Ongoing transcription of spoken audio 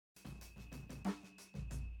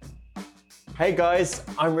Hey guys,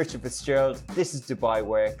 I'm Richard Fitzgerald. This is Dubai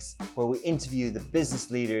Works, where we interview the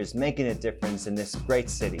business leaders making a difference in this great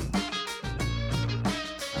city.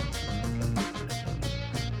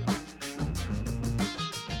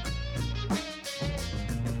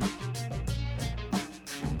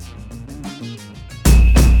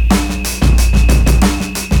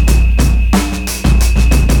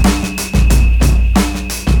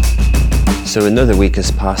 So another week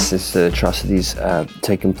has passed since the atrocities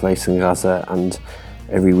taken place in Gaza, and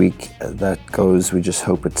every week that goes, we just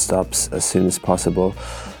hope it stops as soon as possible.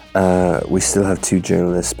 We still have two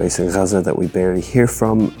journalists based in Gaza that we barely hear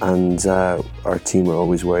from, and our team are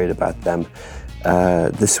always worried about them.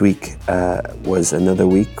 This week was another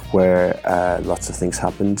week where lots of things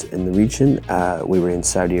happened in the region. We were in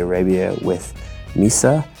Saudi Arabia with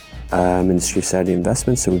MISA, Ministry of Saudi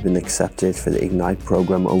Investment, so we've been accepted for the Ignite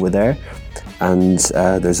program over there. And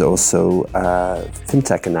there's also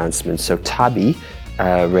fintech announcements. So Tabi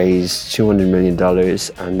raised $200 million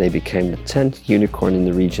and they became the 10th unicorn in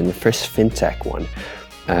the region, the first fintech one.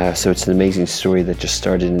 So it's an amazing story that just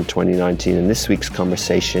started in 2019. And this week's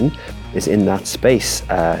conversation is in that space.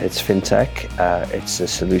 It's fintech, it's a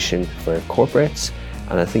solution for corporates,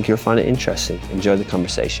 and I think you'll find it interesting. Enjoy the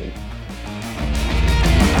conversation.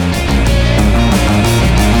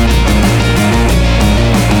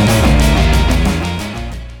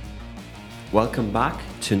 Welcome back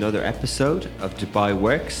to another episode of Dubai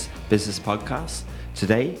Works Business Podcast.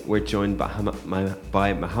 Today we're joined by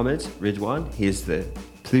Mohammed Ridwan. He is the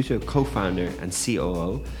Pluto co-founder and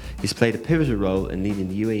COO. He's played a pivotal role in leading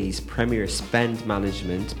the UAE's premier spend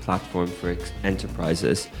management platform for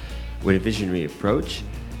enterprises with a visionary approach.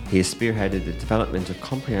 He has spearheaded the development of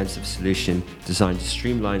comprehensive solution designed to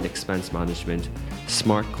streamline expense management,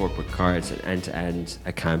 smart corporate cards, and end-to-end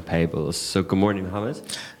account payables. So good morning, Mohammed.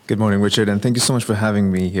 Good morning, Richard, and thank you so much for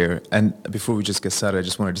having me here. And before we just get started, I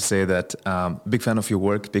just wanted to say that big fan of your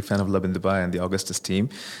work, big fan of Love in Dubai and the Augustus team.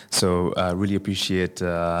 So really appreciate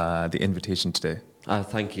the invitation today.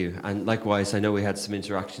 Thank you. And likewise, I know we had some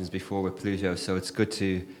interactions before with Pluto, so it's good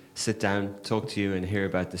to sit down, talk to you and hear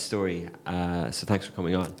about the story. So thanks for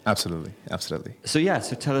coming on. Absolutely. So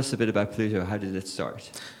tell us a bit about Pluto. How did it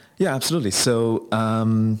start? Yeah, absolutely. So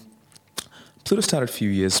Pluto started a few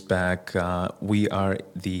years back. We are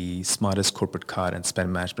the smartest corporate card and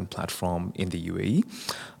spend management platform in the UAE.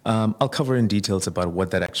 I'll cover in details about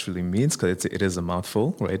what that actually means because it is a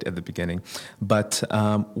mouthful, right, at the beginning. But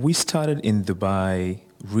we started in Dubai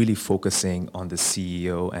really focusing on the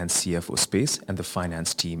CEO and CFO space and the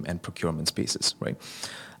finance team and procurement spaces, right?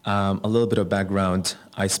 A little bit of background,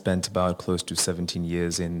 I spent about close to 17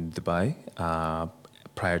 years in Dubai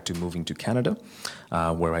prior to moving to Canada,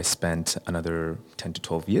 where I spent another 10 to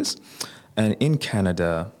 12 years. And in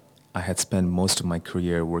Canada, I had spent most of my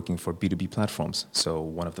career working for B2B platforms. So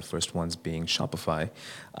one of the first ones being Shopify,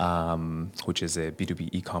 which is a B2B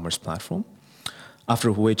e-commerce platform.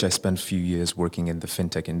 After which I spent a few years working in the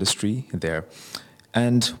fintech industry there.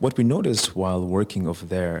 And what we noticed while working over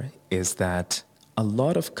there is that a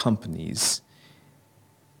lot of companies,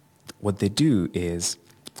 what they do is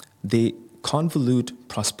they convolute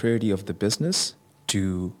prosperity of the business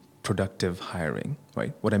to productive hiring,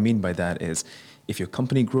 right? What I mean by that is if your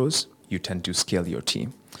company grows, you tend to scale your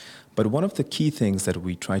team. But one of the key things that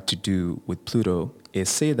we try to do with Pluto is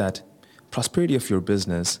say that prosperity of your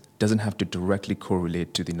business doesn't have to directly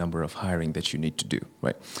correlate to the number of hiring that you need to do,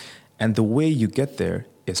 right? And the way you get there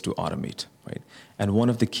is to automate, right? And one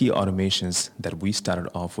of the key automations that we started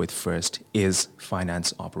off with first is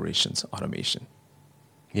finance operations automation.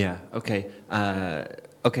 Yeah. Okay.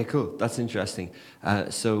 Okay. Cool. That's interesting.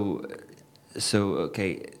 So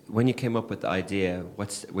okay. When you came up with the idea,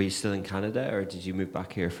 were you still in Canada, or did you move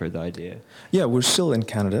back here for the idea? Yeah, we're still in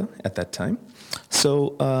Canada at that time.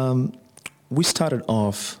 So we started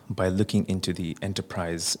off by looking into the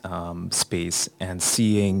enterprise space and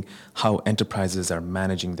seeing how enterprises are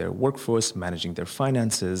managing their workforce, managing their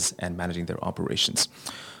finances, and managing their operations.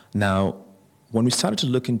 Now, when we started to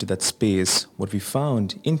look into that space, what we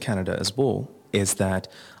found in Canada as well is that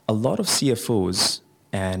a lot of CFOs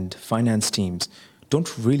and finance teams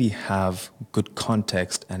don't really have good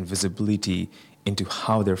context and visibility into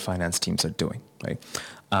how their finance teams are doing, right?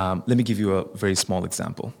 Let me give you a very small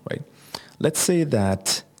example, right? Let's say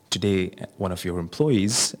that today one of your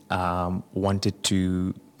employees wanted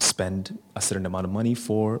to spend a certain amount of money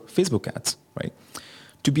for Facebook ads, right?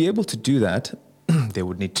 To be able to do that, they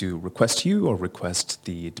would need to request you or request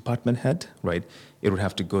the department head, right? It would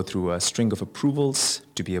have to go through a string of approvals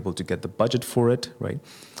to be able to get the budget for it, right?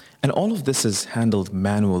 And all of this is handled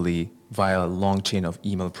manually via a long chain of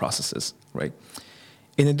email processes, right?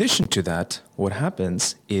 In addition to that, what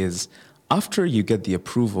happens is after you get the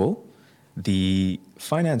approval, the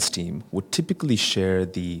finance team would typically share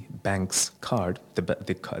the bank's card,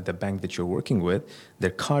 the bank that you're working with,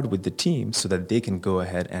 their card with the team so that they can go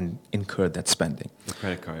ahead and incur that spending. The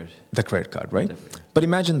credit card. The credit card, right? Definitely. But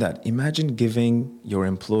imagine that. Imagine giving your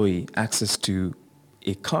employee access to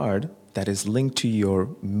a card that is linked to your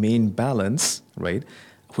main balance, right?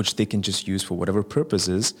 Which they can just use for whatever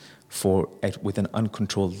purposes with an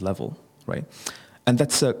uncontrolled level, right? And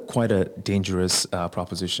that's quite a dangerous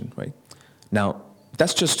proposition, right? Now,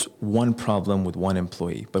 that's just one problem with one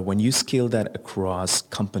employee. But when you scale that across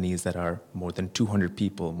companies that are more than 200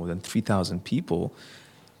 people, more than 3,000 people,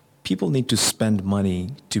 people need to spend money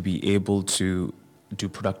to be able to do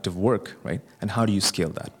productive work, right? And how do you scale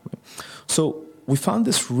that? Right? So we found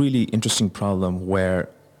this really interesting problem where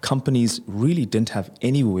companies really didn't have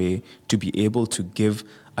any way to be able to give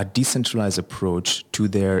a decentralized approach to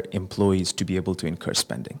their employees to be able to incur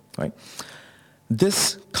spending, right?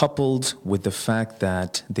 This coupled with the fact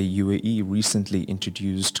that the UAE recently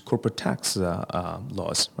introduced corporate tax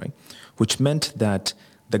laws, right, which meant that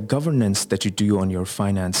the governance that you do on your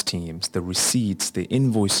finance teams, the receipts, the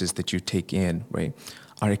invoices that you take in, right,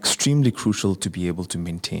 are extremely crucial to be able to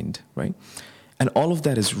maintain, right? And all of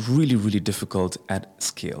that is really, really difficult at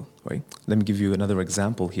scale, right? Let me give you another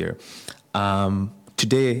example here.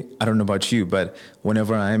 Today, I don't know about you, but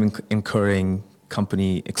whenever I'm incurring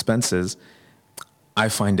company expenses, I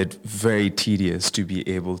find it very tedious to be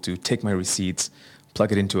able to take my receipts,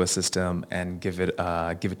 plug it into a system, and give it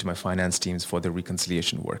to my finance teams for the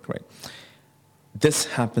reconciliation work, right? This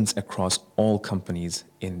happens across all companies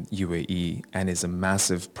in UAE and is a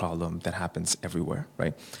massive problem that happens everywhere,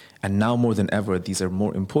 right? And now more than ever, these are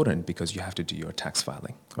more important because you have to do your tax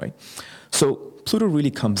filing, right? So Pluto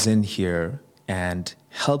really comes in here and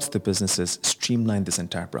helps the businesses streamline this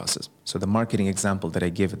entire process. So the marketing example that I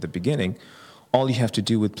gave at the beginning, all you have to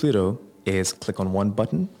do with Pluto is click on one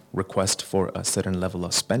button, request for a certain level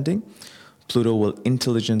of spending. Pluto will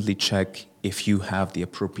intelligently check if you have the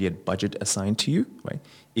appropriate budget assigned to you, right?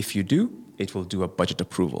 If you do, it will do a budget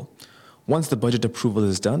approval. Once the budget approval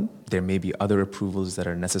is done, there may be other approvals that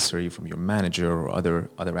are necessary from your manager or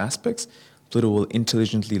other aspects. Pluto will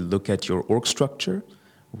intelligently look at your org structure,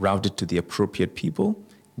 route it to the appropriate people,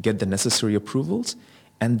 get the necessary approvals,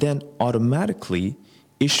 and then automatically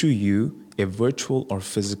issue you a virtual or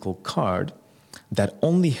physical card that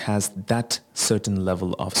only has that certain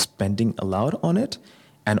level of spending allowed on it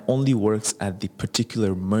and only works at the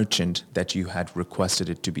particular merchant that you had requested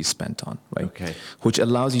it to be spent on, right? Okay. Which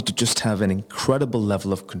allows you to just have an incredible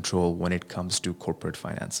level of control when it comes to corporate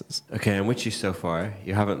finances. Okay, I'm with you so far.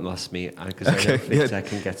 You haven't lost me because I know fintech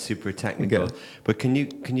can get super technical. Good. But can you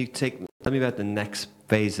tell me about the next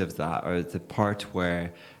phase of that, or the part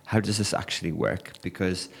where how does this actually work?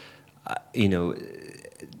 Because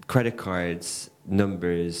credit cards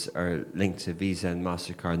numbers are linked to Visa and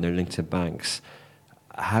MasterCard, and they're linked to banks.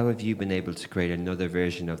 How have you been able to create another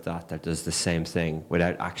version of that does the same thing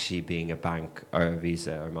without actually being a bank or a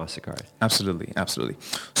Visa or MasterCard? Absolutely, absolutely.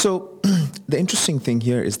 So the interesting thing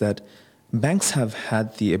here is that banks have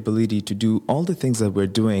had the ability to do all the things that we're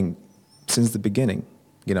doing since the beginning.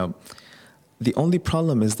 The only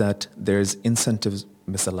problem is that there's incentives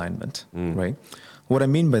misalignment, right? What I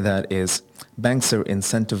mean by that is banks are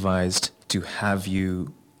incentivized to have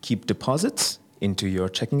you keep deposits into your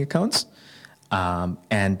checking accounts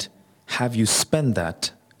and have you spend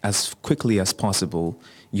that as quickly as possible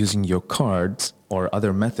using your cards or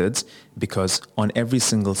other methods, because on every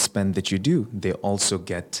single spend that you do, they also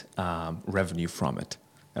get revenue from it,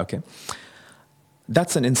 okay?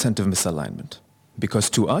 That's an incentive misalignment, because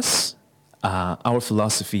to us, our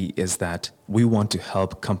philosophy is that we want to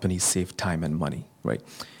help companies save time and money, right?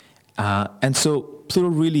 And so Pluto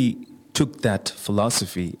really took that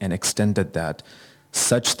philosophy and extended that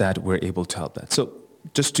such that we're able to help that. So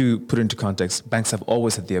just to put into context, banks have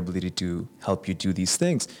always had the ability to help you do these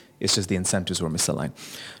things. It's just the incentives were misaligned.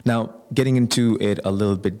 Now, getting into it a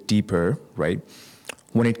little bit deeper, right?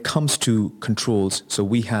 When it comes to controls, so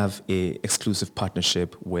we have a exclusive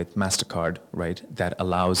partnership with MasterCard, right, that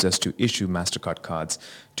allows us to issue MasterCard cards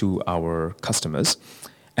to our customers.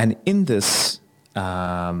 And in this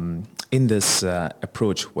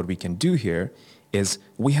approach, what we can do here is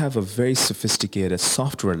we have a very sophisticated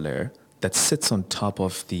software layer that sits on top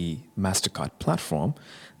of the MasterCard platform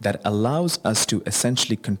that allows us to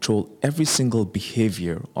essentially control every single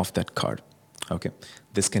behavior of that card. Okay,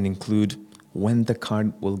 this can include when the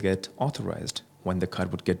card will get authorized, when the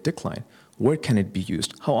card would get declined, where can it be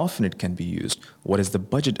used, how often it can be used, what is the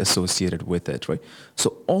budget associated with it, right?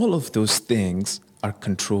 So all of those things are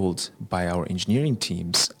controlled by our engineering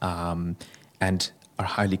teams and are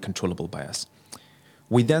highly controllable by us.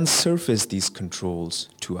 We then surface these controls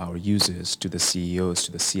to our users, to the CEOs,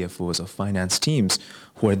 to the CFOs of finance teams,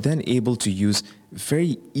 who are then able to use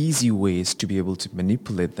very easy ways to be able to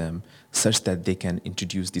manipulate them such that they can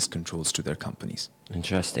introduce these controls to their companies.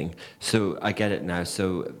 Interesting. So I get it now.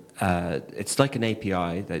 So it's like an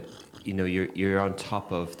API that you're on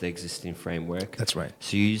top of the existing framework. That's right.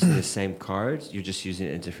 So you're using the same card, you're just using it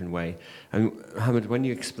in a different way. And Mohammed, when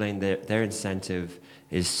you explained their incentive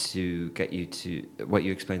is to get you to what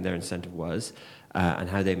you explained their incentive was and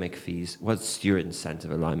how they make fees. What's your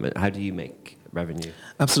incentive alignment? How do you make revenue?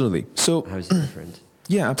 Absolutely. So how is it different?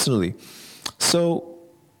 Yeah, absolutely. So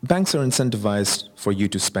banks are incentivized for you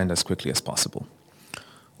to spend as quickly as possible.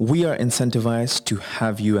 We are incentivized to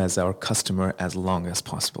have you as our customer as long as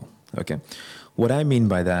possible. Okay. What I mean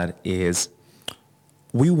by that is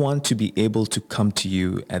we want to be able to come to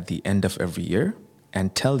you at the end of every year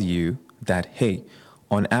and tell you that, hey,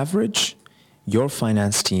 on average, your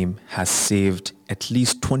finance team has saved at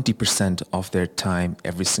least 20% of their time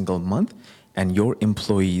every single month, and your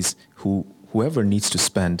employees, whoever needs to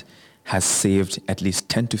spend, has saved at least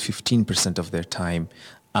 10 to 15% of their time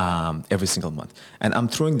every single month. And I'm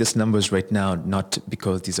throwing these numbers right now, not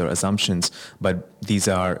because these are assumptions, but these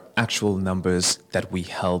are actual numbers that we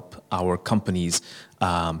help our companies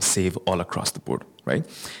save all across the board, right?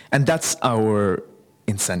 And that's our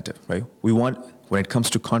incentive, right? We want, when it comes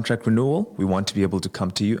to contract renewal, we want to be able to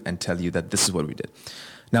come to you and tell you that this is what we did.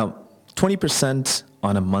 Now, 20%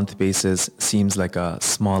 on a month basis seems like a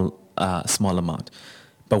small amount.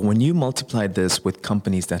 But when you multiply this with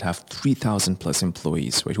companies that have 3,000 plus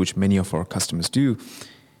employees, right, which many of our customers do,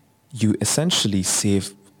 you essentially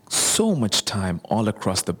save so much time all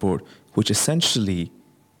across the board, which essentially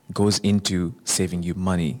goes into saving you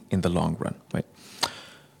money in the long run, right?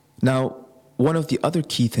 Now, one of the other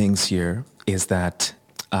key things here is that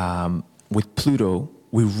with Pluto,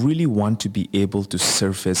 we really want to be able to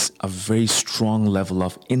surface a very strong level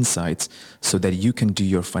of insights so that you can do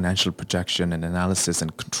your financial projection and analysis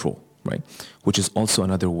and control, right? Which is also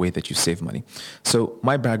another way that you save money. So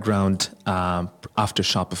my background after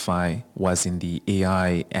Shopify was in the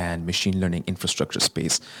AI and machine learning infrastructure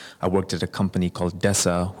space. I worked at a company called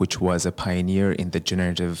Dessa, which was a pioneer in the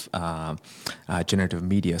generative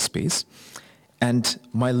media space. And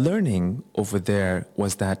my learning over there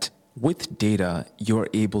was that with data, you're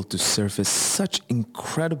able to surface such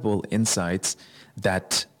incredible insights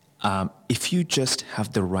that if you just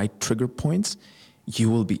have the right trigger points, you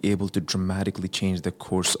will be able to dramatically change the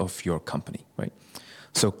course of your company, right?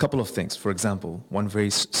 So a couple of things. For example, one very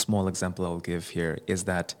small example I'll give here is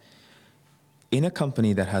that in a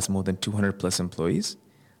company that has more than 200 plus employees,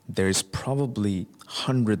 there is probably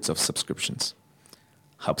hundreds of subscriptions.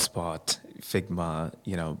 HubSpot, Figma,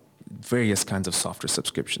 various kinds of software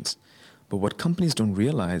subscriptions. But what companies don't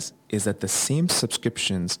realize is that the same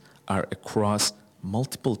subscriptions are across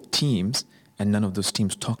multiple teams and none of those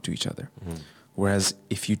teams talk to each other. Mm-hmm. Whereas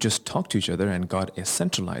if you just talk to each other and got a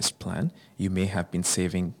centralized plan, you may have been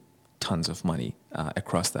saving tons of money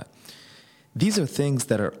across that. These are things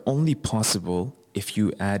that are only possible if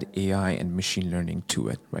you add AI and machine learning to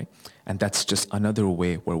it, right? And that's just another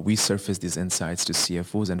way where we surface these insights to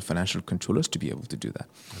CFOs and financial controllers to be able to do that.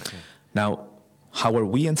 Okay. Now, how are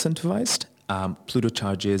we incentivized? Pluto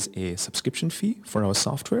charges a subscription fee for our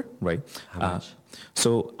software, right? How much?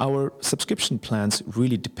 So our subscription plans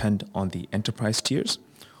really depend on the enterprise tiers.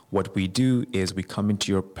 What we do is we come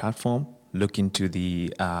into your platform, look into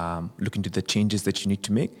the changes that you need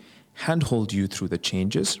to make, handhold you through the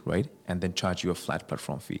changes, right? And then charge you a flat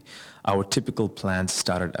platform fee. Our typical plans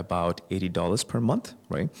start at about $80 per month,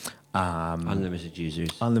 right? Unlimited users.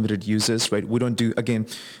 Unlimited users, right? We don't do, again,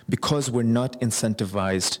 because we're not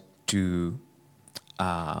incentivized to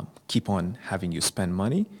keep on having you spend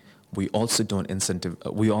money, we also don't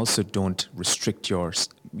restrict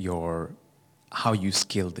your how you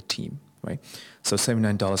scale the team, right? So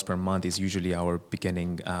 $79 per month is usually our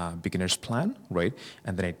beginner's plan, right?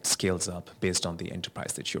 And then it scales up based on the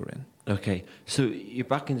enterprise that you're in. Okay, so you're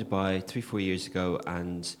back in Dubai 3-4 years ago,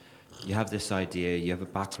 and you have this idea. You have a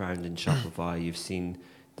background in Shopify. You've seen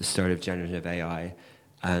the start of generative AI,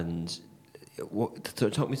 and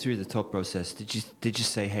talk me through the thought process. Did you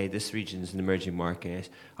say, hey, this region is an emerging market.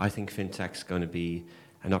 I think fintech's going to be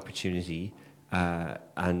an opportunity,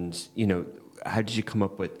 and how did you come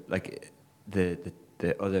up with like the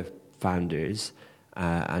other founders,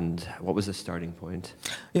 and what was the starting point?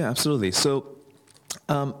 Yeah, absolutely. So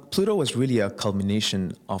Pluto was really a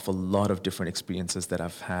culmination of a lot of different experiences that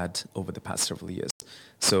I've had over the past several years.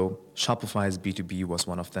 So Shopify's B2B was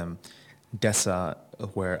one of them. Desa,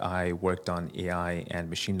 where I worked on AI and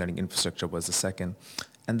machine learning infrastructure, was the second.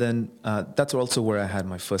 And then that's also where I had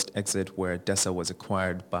my first exit, where Desa was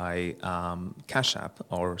acquired by Cash App,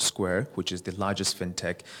 or Square, which is the largest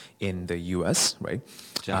fintech in the US, right?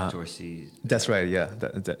 Jack Dorsey. That's right, yeah,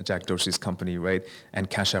 Jack Dorsey's company, right? And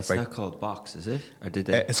Cash App, It's right? not called Box, is it? Or did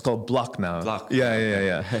they? It's called Block now. Block.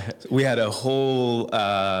 Yeah. We had a whole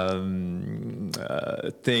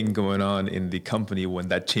thing going on in the company when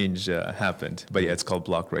that change happened. But yeah, it's called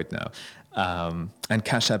Block right now. And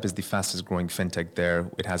Cash App is the fastest growing fintech there.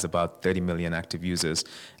 It has about 30 million active users.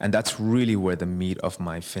 And that's really where the meat of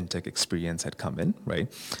my fintech experience had come in, right?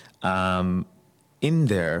 In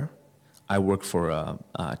there, I work for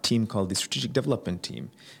a team called the Strategic Development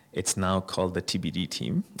Team. It's now called the TBD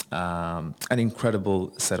team. An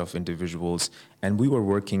incredible set of individuals. And we were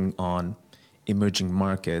working on emerging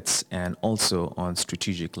markets and also on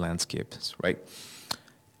strategic landscapes, right?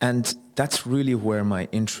 And that's really where my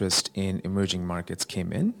interest in emerging markets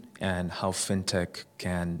came in, and how fintech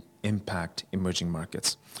can impact emerging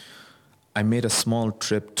markets. I made a small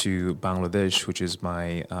trip to Bangladesh, which is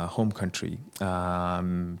my home country,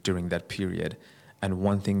 during that period. And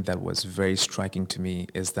one thing that was very striking to me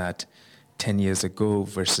is that 10 years ago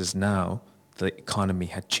versus now, the economy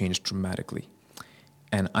had changed dramatically.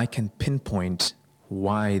 And I can pinpoint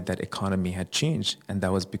why that economy had changed, and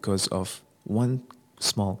that was because of one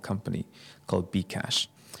small company called Bcash.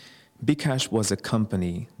 Bcash was a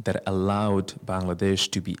company that allowed Bangladesh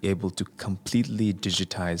to be able to completely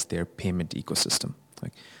digitize their payment ecosystem.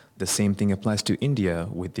 Like, the same thing applies to India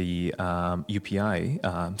with the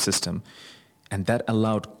UPI system, and that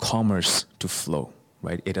allowed commerce to flow,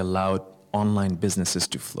 right? It allowed online businesses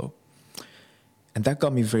to flow. And that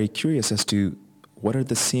got me very curious as to what are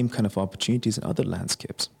the same kind of opportunities in other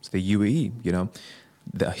landscapes. So the UAE,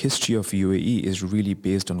 the history of UAE is really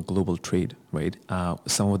based on global trade, right?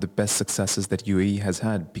 Some of the best successes that UAE has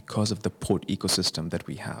had because of the port ecosystem that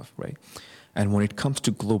we have, right? And when it comes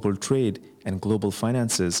to global trade and global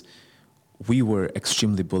finances, we were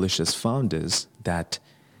extremely bullish as founders that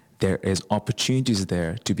there is opportunities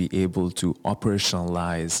there to be able to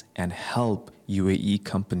operationalize and help UAE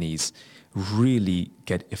companies really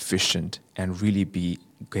get efficient and really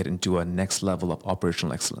get into a next level of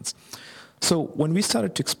operational excellence. So when we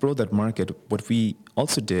started to explore that market, what we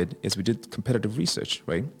also did is we did competitive research,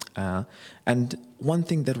 right? And one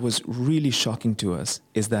thing that was really shocking to us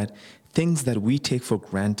is that things that we take for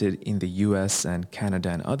granted in the US and Canada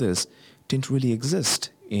and others didn't really exist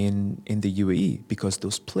in the UAE, because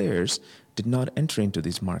those players did not enter into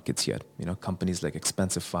these markets yet. Companies like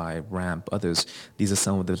Expensify, Ramp, others, these are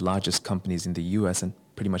some of the largest companies in the US, and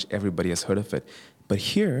pretty much everybody has heard of it. But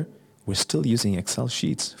here, we're still using Excel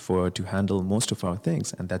sheets to handle most of our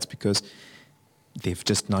things, and that's because they've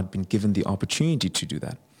just not been given the opportunity to do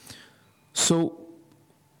that. So,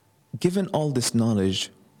 given all this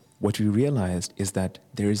knowledge, what we realized is that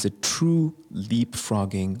there is a true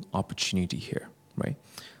leapfrogging opportunity here, right?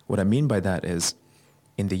 What I mean by that is,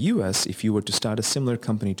 in the US, if you were to start a similar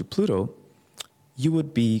company to Pluto, you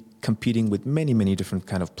would be competing with many, many different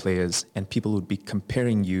kind of players, and people would be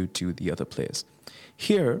comparing you to the other players.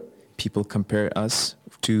 Here, people compare us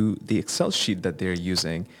to the Excel sheet that they're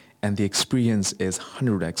using, and the experience is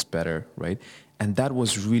 100x better, right? And that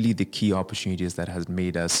was really the key opportunities that has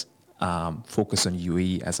made us focus on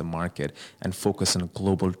UAE as a market and focus on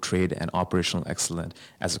global trade and operational excellence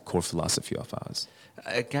as a core philosophy of ours.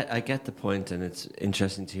 I get the point, and it's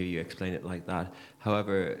interesting to hear you explain it like that.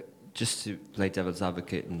 However, just to play devil's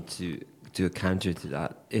advocate and to do a counter to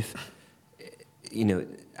that, if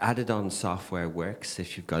added on software works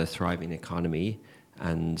if you've got a thriving economy,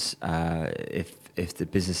 and if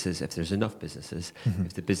there's enough businesses, Mm-hmm.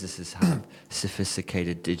 if the businesses have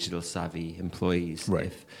sophisticated digital savvy employees, right,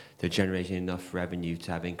 if they're generating enough revenue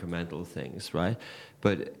to have incremental things, right?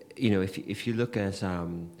 But if you look at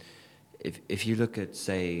if you look at,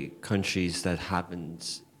 say, countries that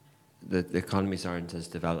haven't, the economies aren't as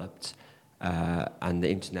developed, and the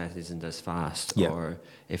internet isn't as fast, yeah, or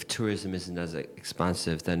if tourism isn't as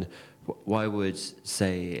expansive, then why would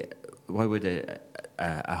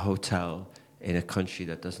a hotel in a country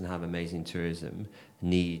that doesn't have amazing tourism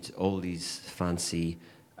need all these fancy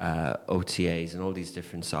OTAs and all these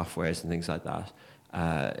different softwares and things like that?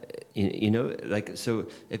 So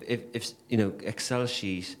if Excel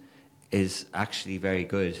sheet is actually very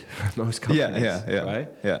good for most companies, right?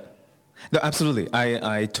 Yeah. No, absolutely.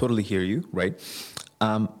 I totally hear you, right?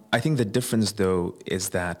 I think the difference, though, is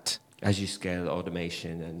that As you scale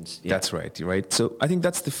automation and That's right. Right. So I think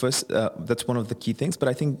that's the first. That's one of the key things. But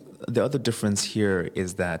I think the other difference here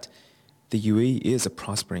is that the UAE is a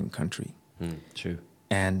prospering country. True.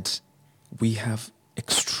 And we have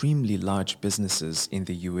extremely large businesses in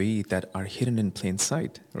the UAE that are hidden in plain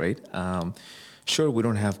sight, right? Sure, we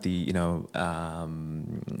don't have the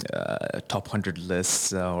top 100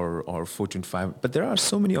 lists or Fortune 5, but there are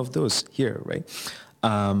so many of those here, right?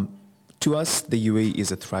 To us, the UAE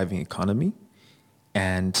is a thriving economy,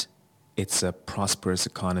 and it's a prosperous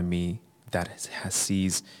economy that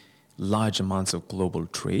sees large amounts of global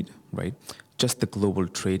trade, right? Just the global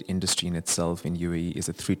trade industry in itself in UAE is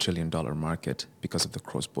a $3 trillion market because of the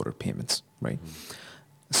cross-border payments, right?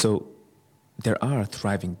 So there are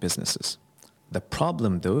thriving businesses. The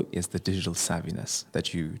problem, though, is the digital savviness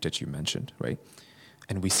that you mentioned, right?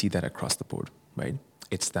 And we see that across the board, right?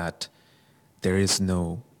 It's that there is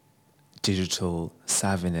no digital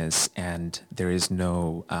savviness, and there is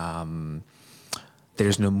no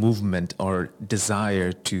movement or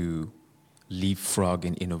desire to leapfrog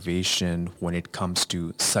in innovation when it comes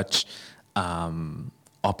to such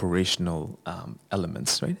operational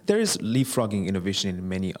elements, right? There is leapfrogging innovation in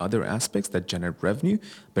many other aspects that generate revenue,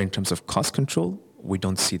 but in terms of cost control, we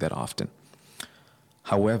don't see that often.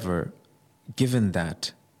 However, given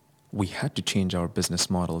that we had to change our business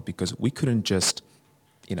model because we couldn't just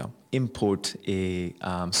import a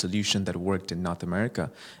solution that worked in North America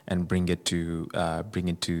and bring it to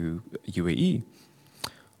UAE.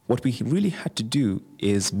 What we really had to do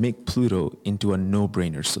is make Pluto into a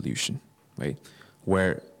no-brainer solution, right?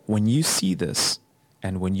 Where when you see this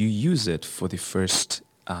and when you use it for the first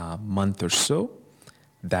month or so,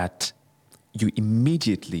 that you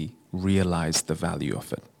immediately realize the value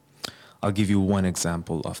of it. I'll give you one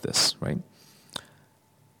example of this, right?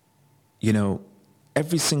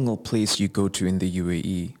 Every single place you go to in the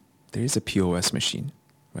UAE, there is a POS machine,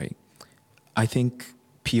 right? I think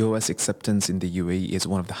POS acceptance in the UAE is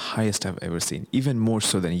one of the highest I've ever seen, even more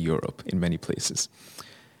so than Europe in many places.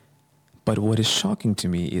 But what is shocking to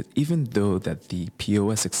me is even though that the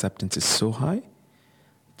POS acceptance is so high,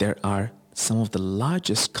 there are some of the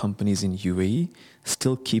largest companies in UAE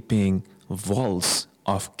still keeping vaults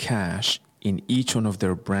of cash in each one of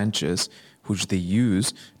their branches, which they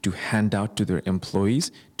use to hand out to their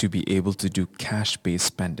employees to be able to do cash-based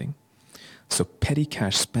spending. So petty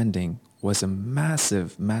cash spending was a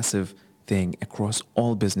massive, massive thing across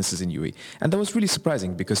all businesses in UAE. And that was really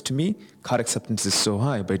surprising because to me, card acceptance is so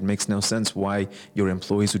high, but it makes no sense why your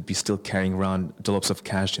employees would be still carrying around dollops of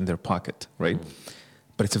cash in their pocket, right?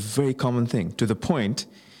 But it's a very common thing, to the point,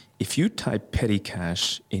 if you type petty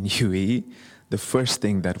cash in UAE, the first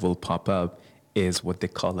thing that will pop up is what they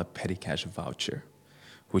call a petty cash voucher,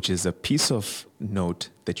 which is a piece of note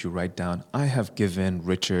that you write down. I have given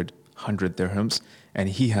Richard 100 dirhams, and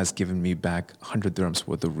he has given me back 100 dirhams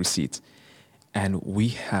worth of receipts. And we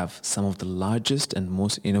have some of the largest and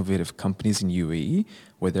most innovative companies in UAE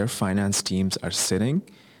where their finance teams are sitting,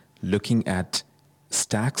 looking at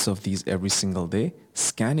stacks of these every single day,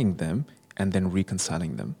 scanning them, and then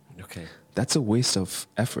reconciling them. Okay. That's a waste of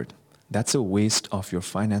effort. That's a waste of your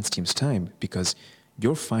finance team's time because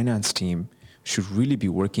your finance team should really be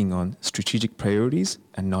working on strategic priorities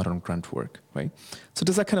and not on grunt work, right? So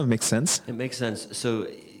does that kind of make sense? It makes sense. So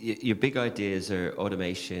your big ideas are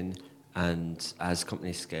automation and as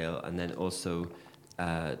companies scale, and then also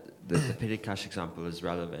the petty cash example is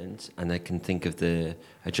relevant, and I can think of the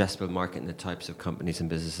addressable market and the types of companies and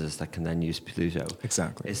businesses that can then use Pluto.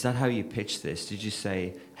 Exactly. Is that how you pitch this? Did you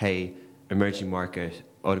say, hey, emerging market,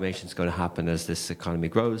 automation is going to happen as this economy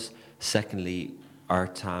grows? Secondly, our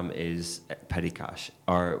TAM is petty cash,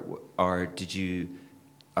 or did you,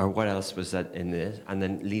 or what else was that in it? And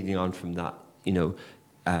then leading on from that,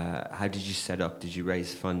 how did you set up? Did you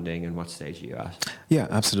raise funding, and what stage are you at? Yeah,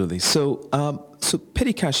 absolutely. So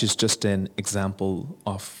petty cash is just an example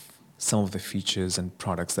of some of the features and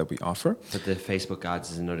products that we offer. But the Facebook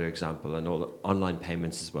ads is another example, and all online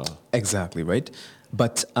payments as well. Exactly, right?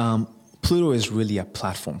 But Pluto is really a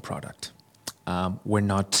platform product. We're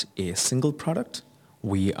not a single product.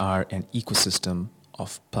 We are an ecosystem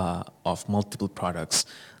of multiple products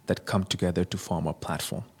that come together to form a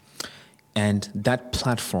platform. And that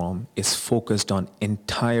platform is focused on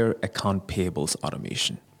entire account payables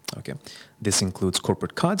automation. Okay, this includes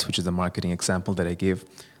corporate cards, which is the marketing example that I gave,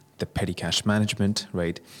 the petty cash management,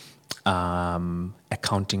 right?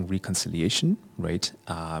 Accounting reconciliation, right?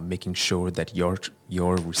 Making sure that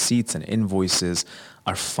your receipts and invoices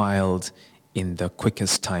are filed in the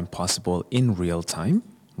quickest time possible in real time,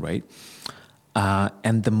 right?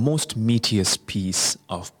 And the most meatiest piece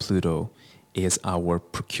of Pluto is our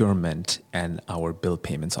procurement and our bill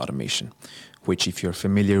payments automation, which, if you're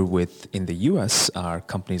familiar with in the US, are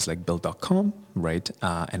companies like Bill.com, right?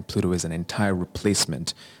 And Pluto is an entire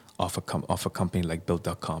replacement of a company like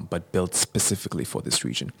Build.com, but built specifically for this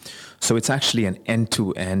region. So it's actually an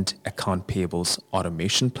end-to-end account payables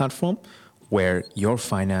automation platform where your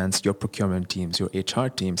finance, your procurement teams, your HR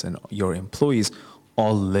teams, and your employees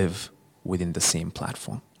all live within the same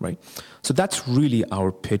platform, right? So that's really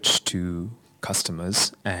our pitch to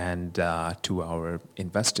customers and to our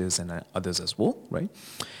investors and others as well, right?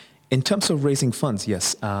 In terms of raising funds,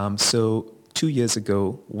 yes. So 2 years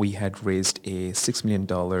ago, we had raised a $6 million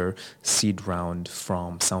seed round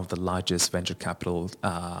from some of the largest venture capital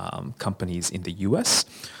companies in the US.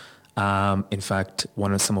 In fact,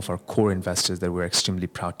 some of our core investors that we're extremely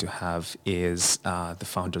proud to have is the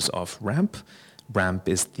founders of Ramp. Ramp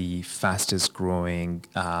is the fastest growing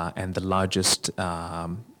and the largest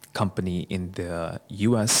company in the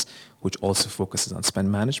US, which also focuses on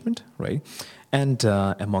spend management, right? And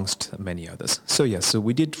amongst many others. So yeah, so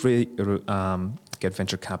we did get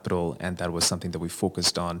venture capital, and that was something that we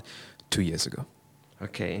focused on 2 years ago.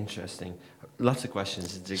 Okay, interesting. Lots of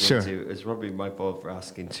questions to dig Sure. into. It's probably my fault for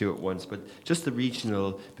asking two at once, but just the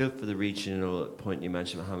regional, built for the regional point you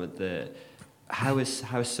mentioned, Mohammed,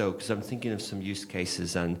 how so? Because I'm thinking of some use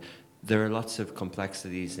cases, and there are lots of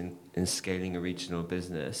complexities in scaling a regional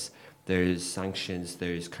business. There's sanctions,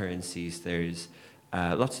 there's currencies, there's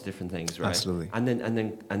lots of different things, right? Absolutely. And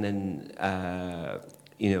then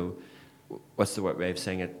what's the way of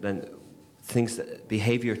saying it? Then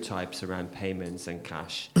behavior types around payments and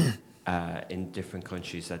cash in different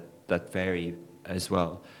countries that vary as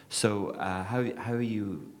well. So how are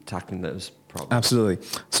you tackling those problems? Absolutely.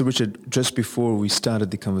 So Richard, just before we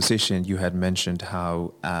started the conversation, you had mentioned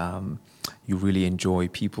how you really enjoy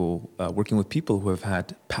working with people who have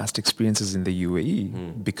had past experiences in the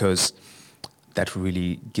UAE because that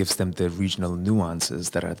really gives them the regional nuances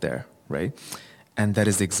that are there, right? And that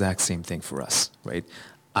is the exact same thing for us, right?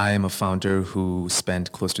 I am a founder who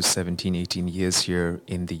spent close to 17, 18 years here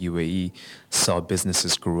in the UAE, saw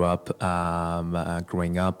businesses growing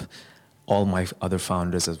up. All my other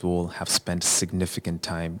founders as well have spent significant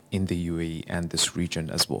time in the UAE and this region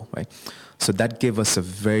as well, right? So that gave us a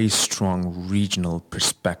very strong regional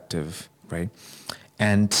perspective, right?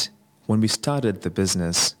 And when we started the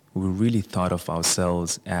business, we really thought of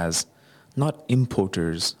ourselves as not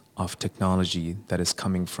importers of technology that is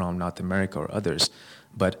coming from North America or others,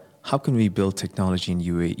 but how can we build technology in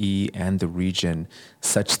UAE and the region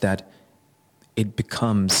such that it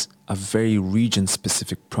becomes a very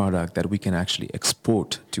region-specific product that we can actually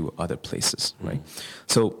export to other places, right?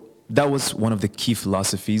 So that was one of the key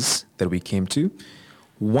philosophies that we came to.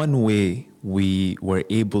 One way we were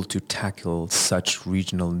able to tackle such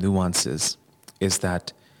regional nuances is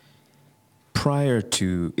that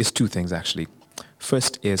is two things actually.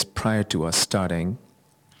 First is prior to us starting,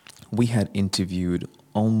 we had interviewed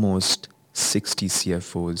almost 60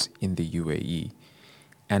 CFOs in the UAE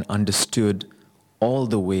and understood all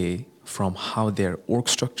the way from how their org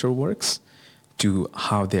structure works to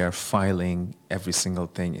how they're filing every single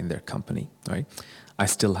thing in their company, right? I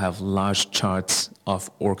still have large charts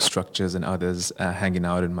of org structures and others hanging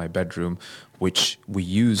out in my bedroom, which we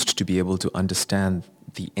used to be able to understand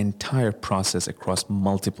the entire process across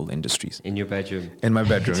multiple industries. In your bedroom? In my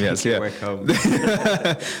bedroom, yes. Yeah. Work home.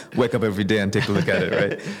 Wake up every day and take a look at it,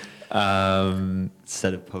 right?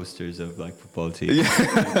 Set of posters of like football teams,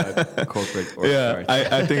 corporate org yeah, charts.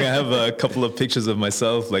 I think I have a couple of pictures of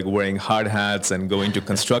myself like wearing hard hats and going to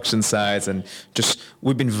construction sites, and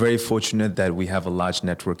we've been very fortunate that we have a large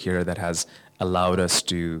network here that has allowed us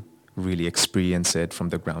to really experience it from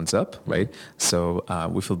the grounds up, right? So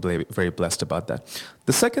we feel very blessed about that.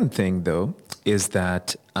 The second thing, though, is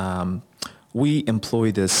that we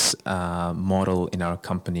employ this model in our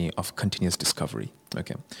company of continuous discovery,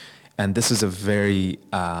 okay? And this is a very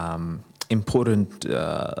important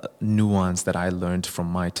nuance that I learned from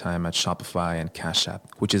my time at Shopify and Cash App,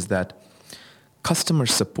 which is that customer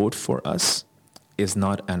support for us is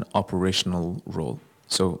not an operational role.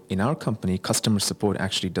 So in our company, customer support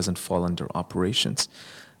actually doesn't fall under operations,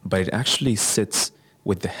 but it actually sits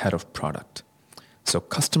with the head of product. So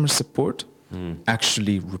customer support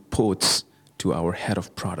actually reports to our head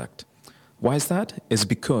of product. Why is that? It's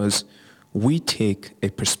because we take a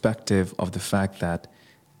perspective of the fact that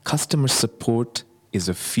customer support is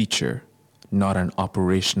a feature, not an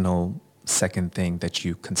operational second thing that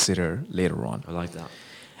you consider later on. I like that.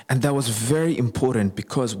 And that was very important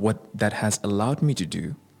because what that has allowed me to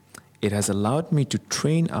do, it has allowed me to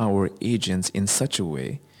train our agents in such a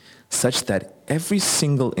way such that every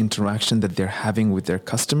single interaction that they're having with their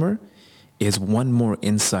customer is one more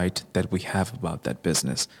insight that we have about that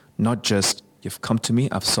business. Not just, you've come to me,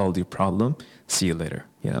 I've solved your problem, see you later.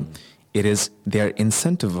 You know? It is, they're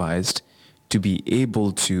incentivized to be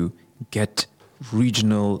able to get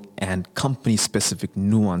regional and company-specific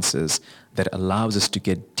nuances that allows us to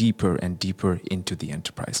get deeper and deeper into the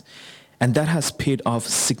enterprise. And that has paid off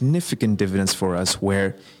significant dividends for us,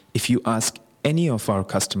 where if you ask any of our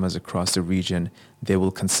customers across the region, they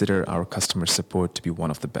will consider our customer support to be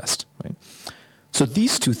one of the best, right? So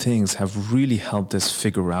these two things have really helped us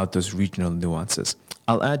figure out those regional nuances.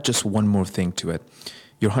 I'll add just one more thing to it.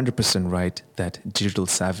 You're 100% right that digital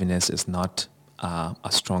savviness is not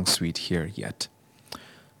a strong suite here yet.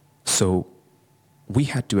 So we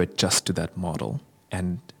had to adjust to that model,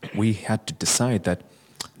 and we had to decide that,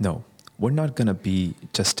 no, we're not going to be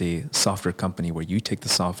just a software company where you take the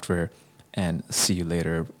software and see you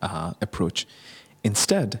later approach.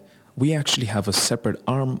 Instead, we actually have a separate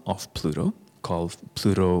arm of Pluto called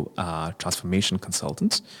Pluto Transformation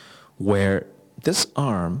Consultants, where this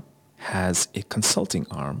arm has a consulting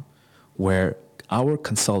arm where our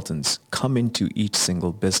consultants come into each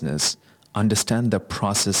single business, understand the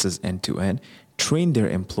processes end to end, train their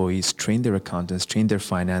employees, train their accountants, train their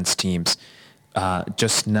finance teams.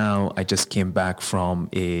 Just now, I just came back from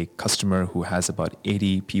a customer who has about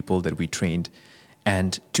 80 people that we trained,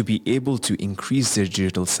 and to be able to increase their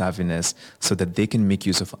digital savviness so that they can make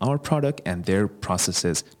use of our product and their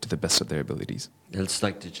processes to the best of their abilities. It's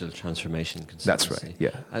like digital transformation consultancy. That's right,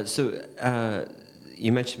 yeah. So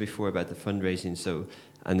you mentioned before about the fundraising,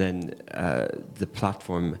 and then the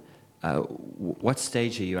platform. What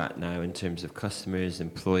stage are you at now in terms of customers,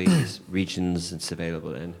 employees, regions it's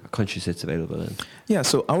available in, or countries it's available in? Yeah,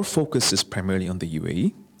 so our focus is primarily on the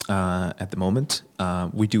UAE at the moment.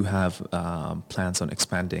 We do have plans on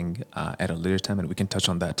expanding at a later time, and we can touch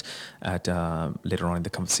on that at later on in the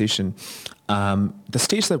conversation. The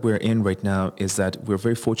stage that we're in right now is that we're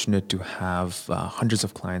very fortunate to have hundreds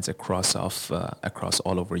of clients across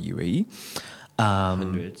all over UAE.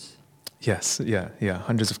 Hundreds? Yes, yeah,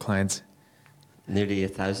 hundreds of clients. Nearly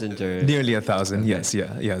 1,000, or nearly 1,000. Okay. Yes,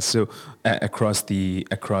 yeah. So across the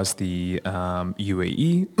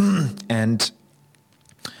UAE, and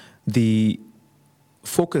the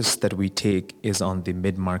focus that we take is on the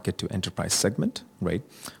mid-market to enterprise segment, right,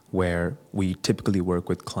 where we typically work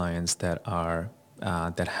with clients that are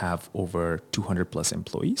that have over 200 plus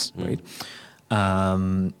employees, right?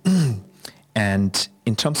 And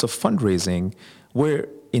in terms of fundraising, we're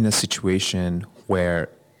in a situation where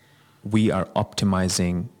we are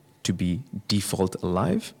optimizing to be default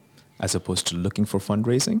alive as opposed to looking for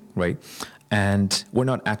fundraising, right? And we're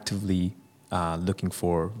not actively looking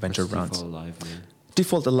for venture rounds. Default alive mean?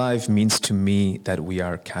 Default alive means to me that we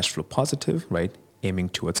are cash flow positive, right? Aiming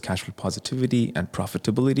towards cash flow positivity and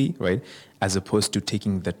profitability, right? As opposed to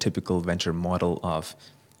taking the typical venture model of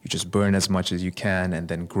you just burn as much as you can and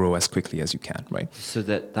then grow as quickly as you can, right? So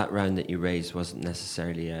that round that you raised wasn't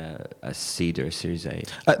necessarily a seed or a Series A?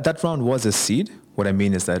 That round was a seed. What I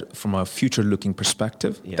mean is that from a future-looking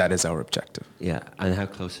perspective, that is our objective. Yeah, and how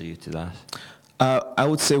close are you to that? I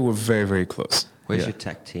would say we're very, very close. Where's your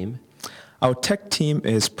tech team? Our tech team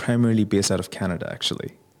is primarily based out of Canada,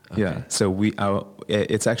 actually. Okay. Yeah, so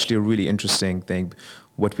it's actually a really interesting thing.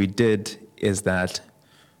 What we did is that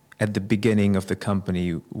at the beginning of the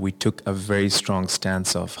company, we took a very strong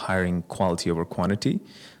stance of hiring quality over quantity.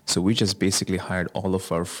 So we just basically hired all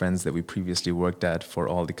of our friends that we previously worked at for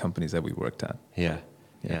all the companies that we worked at. Yeah.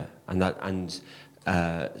 And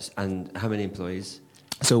how many employees?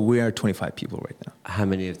 So we are 25 people right now. How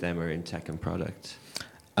many of them are in tech and product?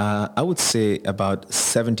 I would say about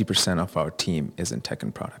 70% of our team is in tech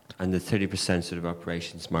and product. And the 30% sort of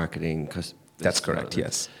operations, marketing, That's correct,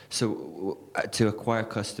 yes. So to acquire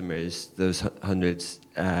customers, those hundreds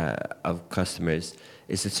of customers,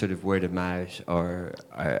 is it sort of word of mouth, or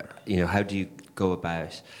how do you go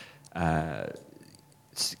about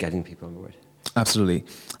getting people on board? Absolutely.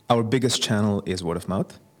 Our biggest channel is word of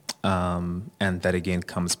mouth. And that again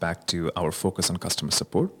comes back to our focus on customer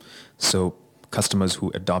support. So customers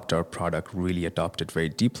who adopt our product really adopt it very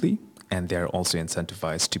deeply, and they're also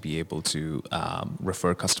incentivized to be able to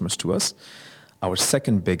refer customers to us. Our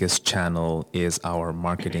second biggest channel is our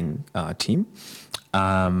marketing team.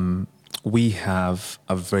 We have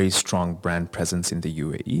a very strong brand presence in the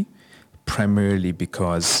UAE, primarily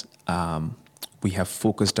because we have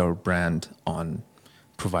focused our brand on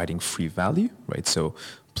providing free value, right? So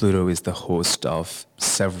Pluto is the host of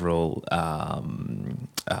several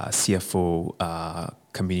CFO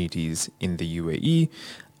communities in the UAE.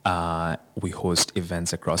 We host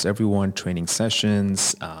events across everyone, training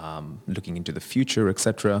sessions, looking into the future,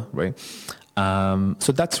 etc. Right?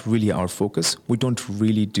 So that's really our focus. We don't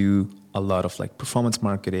really do a lot of like performance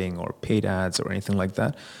marketing or paid ads or anything like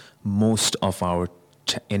that. Most of our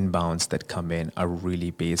inbounds that come in are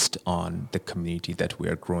really based on the community that we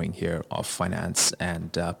are growing here of finance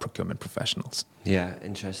and procurement professionals. Yeah,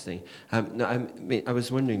 interesting. No, I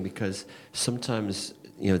was wondering because sometimes,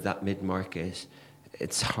 that mid-market,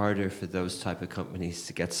 it's harder for those type of companies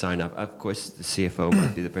to get signed up. Of course, the CFO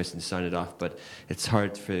might be the person to sign it off, but it's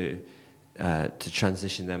hard to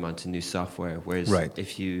transition them onto new software. Whereas Right.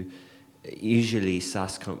 if you, usually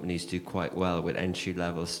SaaS companies do quite well with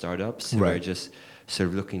entry-level startups who are Right. just sort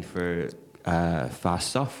of looking for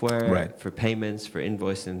fast software, Right. for payments, for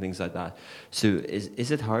invoicing, and things like that. So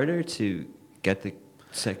is it harder to get the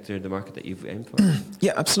sector, the market that you've aimed for?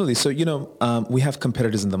 Yeah, absolutely. So, we have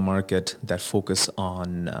competitors in the market that focus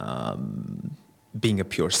on being a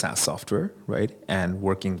pure SaaS software, right? And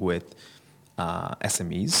working with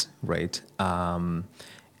SMEs, right?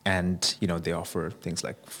 And, they offer things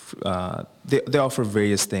like, they offer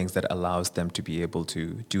various things that allows them to be able to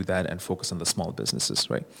do that and focus on the small businesses,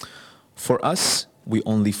 right? For us, we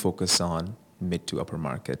only focus on mid to upper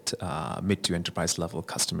market, mid to enterprise level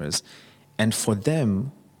customers. And for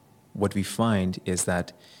them, what we find is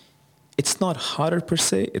that it's not harder per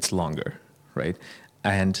se, it's longer, right?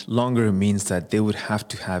 And longer means that they would have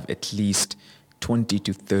to have at least 20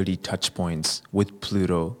 to 30 touch points with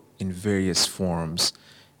Pluto in various forms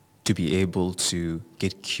to be able to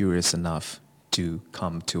get curious enough to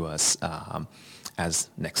come to us as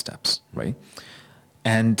next steps, right?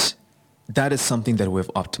 And that is something that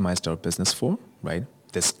we've optimized our business for, right?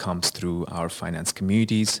 This comes through our finance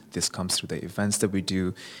communities. This comes through the events that we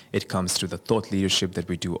do. It comes through the thought leadership that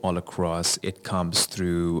we do all across. It comes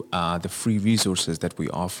through the free resources that we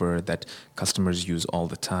offer that customers use all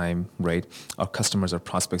the time, right? Our customers or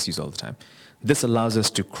prospects use all the time. This allows us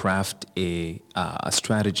to craft a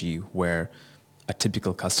strategy where a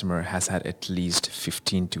typical customer has had at least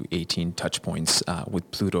 15 to 18 touch points with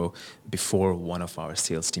Pluto before one of our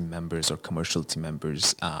sales team members or commercial team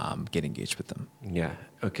members get engaged with them. Yeah,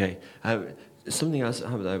 okay. Something else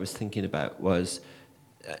that I was thinking about was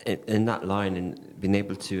in that line and being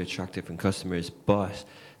able to attract different customers, but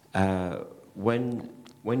when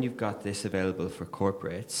you've got this available for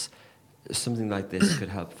corporates, something like this could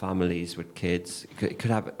help families with kids. It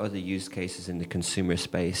could have other use cases in the consumer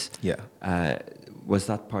space. Yeah. Was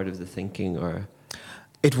that part of the thinking, or?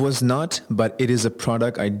 It was not, but it is a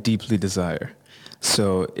product I deeply desire.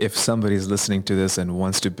 So if somebody is listening to this and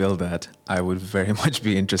wants to build that, I would very much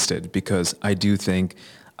be interested, because I do think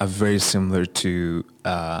a similar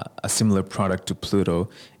product to Pluto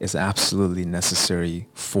is absolutely necessary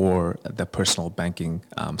for the personal banking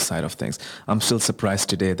side of things. I'm still surprised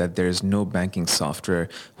today that there is no banking software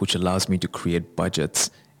which allows me to create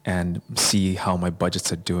budgets and see how my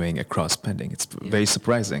budgets are doing across spending. It's very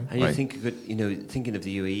surprising. And right? you think, thinking of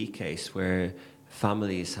the UAE case where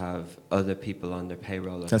families have other people on their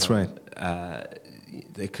payroll. That's right.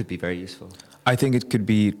 They could be very useful. I think it could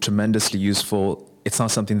be tremendously useful. It's not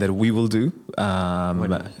something that we will do. Why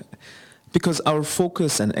not? Because our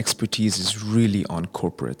focus and expertise is really on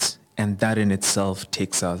corporates, and that in itself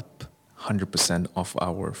takes up 100% of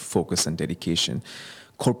our focus and dedication.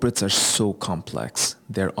 Corporates are so complex.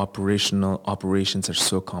 Their operations are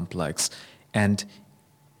so complex, and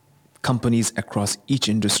companies across each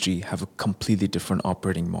industry have a completely different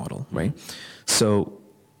operating model, right? So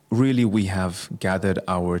really we have gathered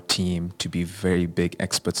our team to be very big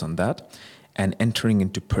experts on that, and entering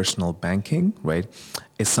into personal banking, right,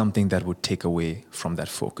 is something that would take away from that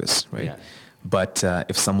focus, right? Yeah. But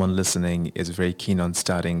if someone listening is very keen on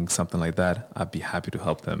starting something like that, I'd be happy to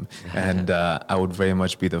help them. And I would very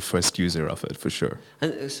much be the first user of it, for sure.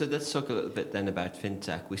 And so let's talk a little bit then about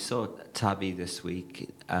fintech. We saw Tabby this week.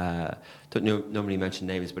 Don't normally mention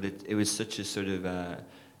names, but it was such a sort of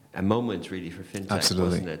a moment really for fintech,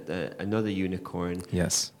 Absolutely. wasn't it? Another unicorn.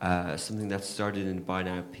 Yes. Something that started in buy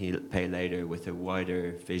now, pay later with a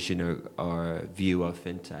wider vision or view of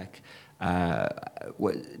fintech.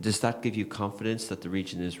 Does that give you confidence that the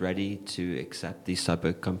region is ready to accept these type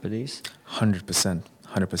of companies? 100%.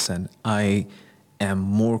 100%. I am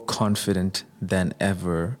more confident than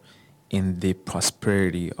ever in the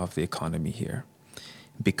prosperity of the economy here,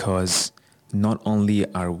 because not only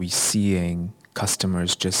are we seeing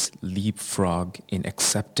customers just leapfrog in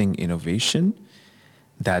accepting innovation,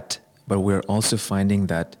 but we're also finding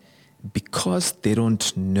that because they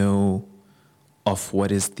don't know of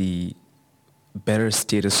what is the better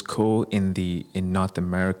status quo in North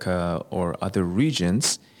America or other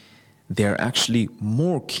regions, they're actually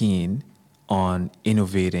more keen on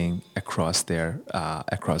innovating across their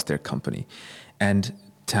company. And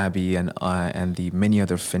Tabby and the many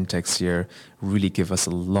other fintechs here really give us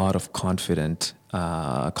a lot of confidence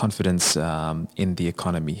in the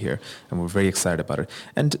economy here, and we're very excited about it.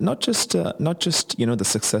 And not just the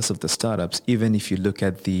success of the startups. Even if you look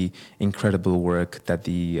at the incredible work that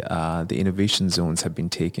the innovation zones have been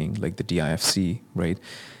taking, like the DIFC, right?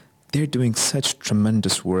 They're doing such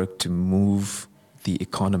tremendous work to move the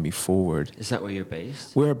economy forward. Is that where you're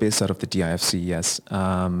based? We're based out of the DIFC, yes,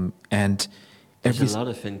 and. There's a lot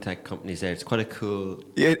of fintech companies there. It's quite a cool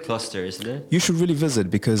cluster, isn't it? You should really visit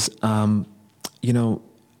because, when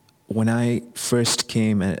I first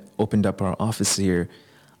came and opened up our office here,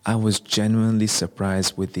 I was genuinely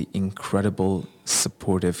surprised with the incredible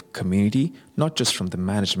supportive community, not just from the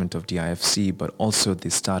management of DIFC, but also the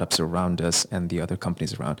startups around us and the other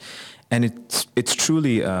companies around. And it's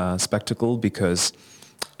truly a spectacle because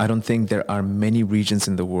I don't think there are many regions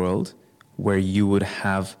in the world where you would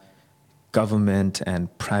have government and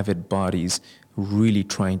private bodies really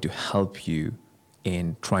trying to help you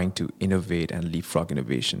in trying to innovate and leapfrog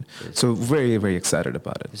innovation. So very, very excited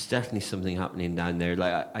about it. There's definitely something happening down there.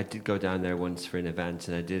 Like I did go down there once for an event,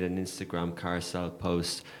 and I did an Instagram carousel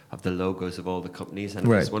post of the logos of all the companies, and it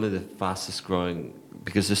was one of the fastest growing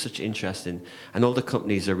because there's such interest in, and all the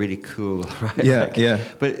companies are really cool, right? Yeah.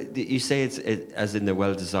 But you say it's as in they're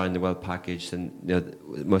well designed, they're well packaged, and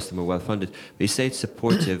most of them are well funded. But you say it's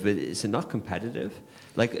supportive, but is it not competitive?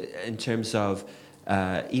 Like in terms of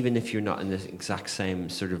even if you're not in the exact same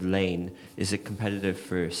sort of lane, is it competitive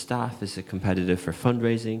for staff? Is it competitive for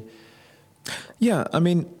fundraising? Yeah, I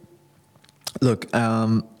mean, look,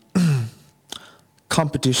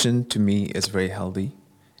 competition to me is very healthy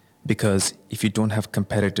because if you don't have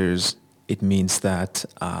competitors, it means that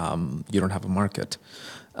you don't have a market.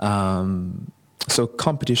 So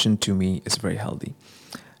competition to me is very healthy.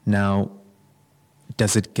 Now,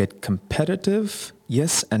 does it get competitive?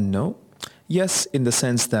 Yes and no. Yes, in the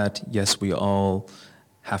sense that, yes, we all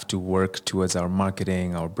have to work towards our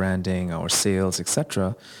marketing, our branding, our sales,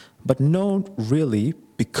 etc. But no, really,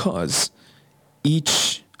 because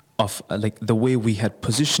each of, like the way we had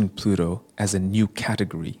positioned Pluto as a new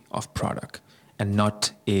category of product and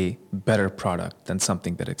not a better product than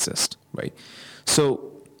something that exists, right?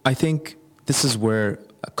 So I think this is where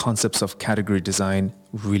concepts of category design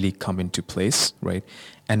really come into place, right?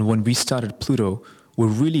 And when we started Pluto, we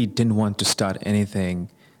really didn't want to start anything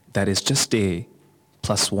that is just a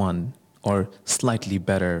 +1 or slightly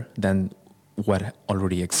better than what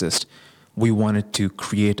already exists. We wanted to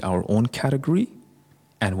create our own category,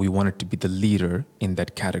 and we wanted to be the leader in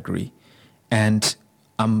that category. And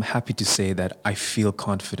I'm happy to say that I feel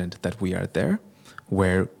confident that we are there,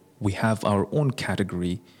 where we have our own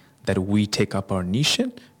category that we take up our niche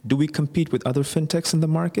in. Do we compete with other fintechs in the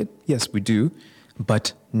market? Yes, we do,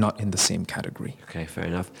 but not in the same category. Okay, fair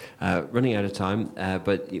enough. Running out of time,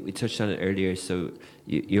 but we touched on it earlier, so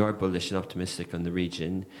you are bullish and optimistic on the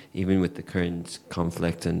region, even with the current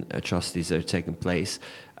conflict and atrocities that are taking place.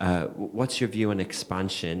 What's your view on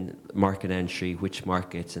expansion, market entry, which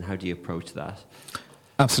markets, and how do you approach that?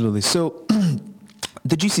 Absolutely. So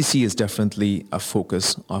the GCC is definitely a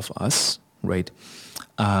focus of us, right?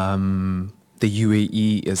 The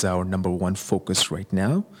UAE is our number one focus right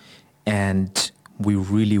now, and we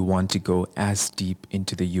really want to go as deep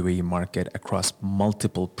into the UAE market across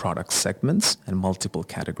multiple product segments and multiple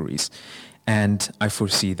categories. And I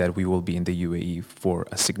foresee that we will be in the UAE for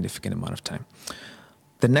a significant amount of time.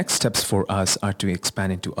 The next steps for us are to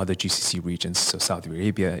expand into other GCC regions. So Saudi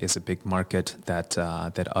Arabia is a big market that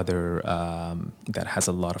has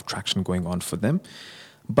a lot of traction going on for them.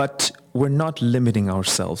 But we're not limiting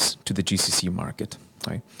ourselves to the GCC market,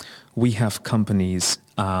 right? We have companies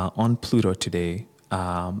on Pluto today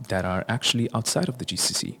that are actually outside of the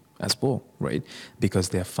GCC as well, right? Because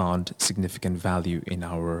they have found significant value in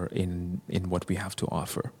what we have to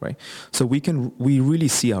offer, right? So we really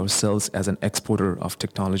see ourselves as an exporter of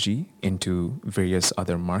technology into various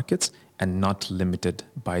other markets and not limited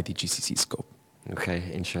by the GCC scope. Okay,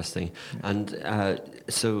 interesting. Yeah. And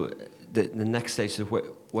so the next stage, so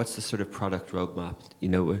what's the sort of product roadmap? You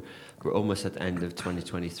know, we're almost at the end of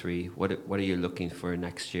 2023. What are you looking for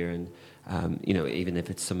next year? And you know, even if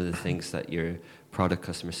it's some of the things that your product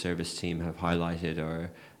customer service team have highlighted,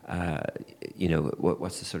 or you know,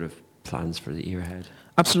 what's the sort of plans for the year ahead?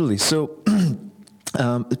 Absolutely. So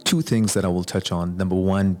two things that I will touch on. Number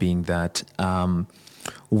one being that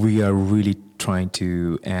we are really trying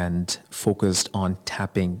to and focused on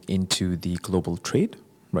tapping into the global trade,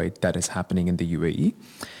 right, that is happening in the UAE.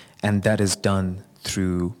 And that is done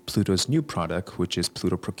through Pluto's new product, which is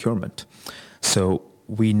Pluto Procurement. So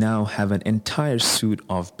we now have an entire suite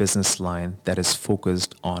of business line that is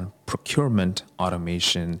focused on procurement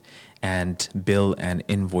automation and bill and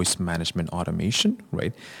invoice management automation,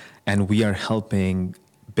 right? And we are helping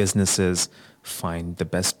businesses find the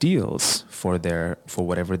best deals for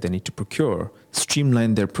whatever they need to procure,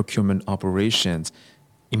 streamline their procurement operations,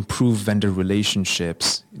 improve vendor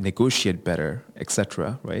relationships, negotiate better,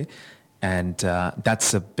 etc., right? And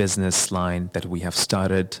that's a business line that we have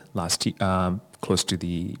started close to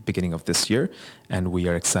the beginning of this year, and we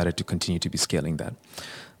are excited to continue to be scaling that.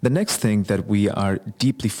 The next thing that we are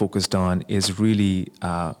deeply focused on is really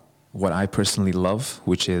what I personally love,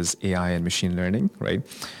 which is AI and machine learning, right?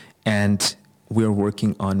 And we're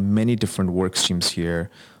working on many different work streams here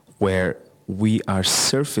where we are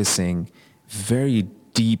surfacing very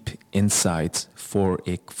deep insights for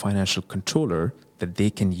a financial controller that they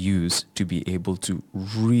can use to be able to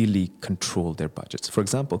really control their budgets. For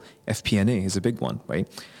example, FP&A is a big one, right?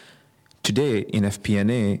 Today in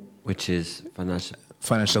FP&A, which is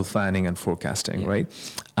financial planning and forecasting, right?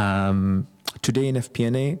 Today in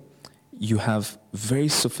FP&A, you have very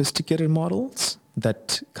sophisticated models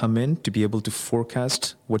that come in to be able to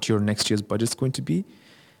forecast what your next year's budget is going to be,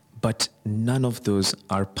 but none of those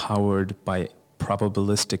are powered by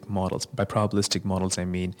probabilistic models. By probabilistic models, I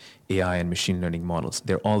mean AI and machine learning models.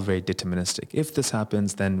 They're all very deterministic. If this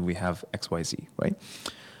happens, then we have XYZ, right?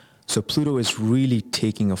 So Pluto is really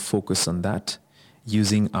taking a focus on that,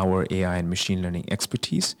 using our AI and machine learning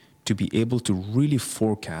expertise to be able to really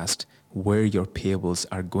forecast where your payables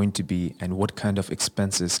are going to be and what kind of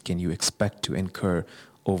expenses can you expect to incur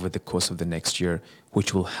over the course of the next year,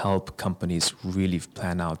 which will help companies really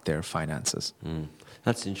plan out their finances.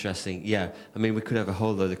 That's interesting. Yeah, I mean, we could have a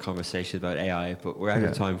whole other conversation about AI, but we're out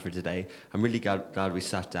of time for today. I'm really glad we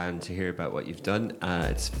sat down to hear about what you've done.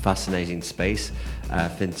 It's a fascinating space,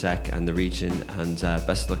 fintech and the region, and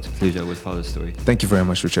best of luck to Pluto with Follow Story. Thank you very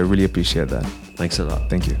much, Richard. I really appreciate that. Thanks a lot.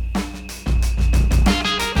 Thank you.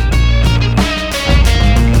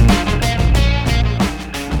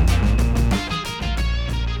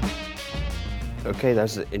 Okay, that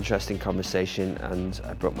was an interesting conversation, and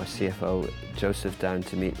I brought my CFO, Joseph, down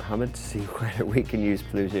to meet Mohammed to see whether we can use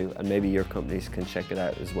Pluto, and maybe your companies can check it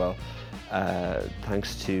out as well.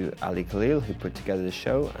 Thanks to Ali Khalil, who put together the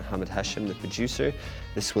show, and Hamid Hashim, the producer.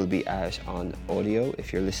 This will be out on audio.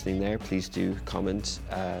 If you're listening there, please do comment,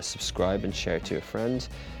 subscribe, and share to a friend.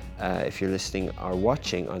 If you're listening or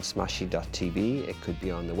watching on smashy.tv, it could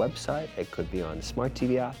be on the website, it could be on smart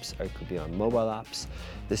TV apps, or it could be on mobile apps.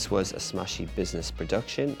 This was a Smashy business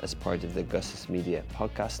production as part of the Gus's Media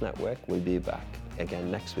podcast network. We'll be back again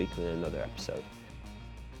next week with another episode.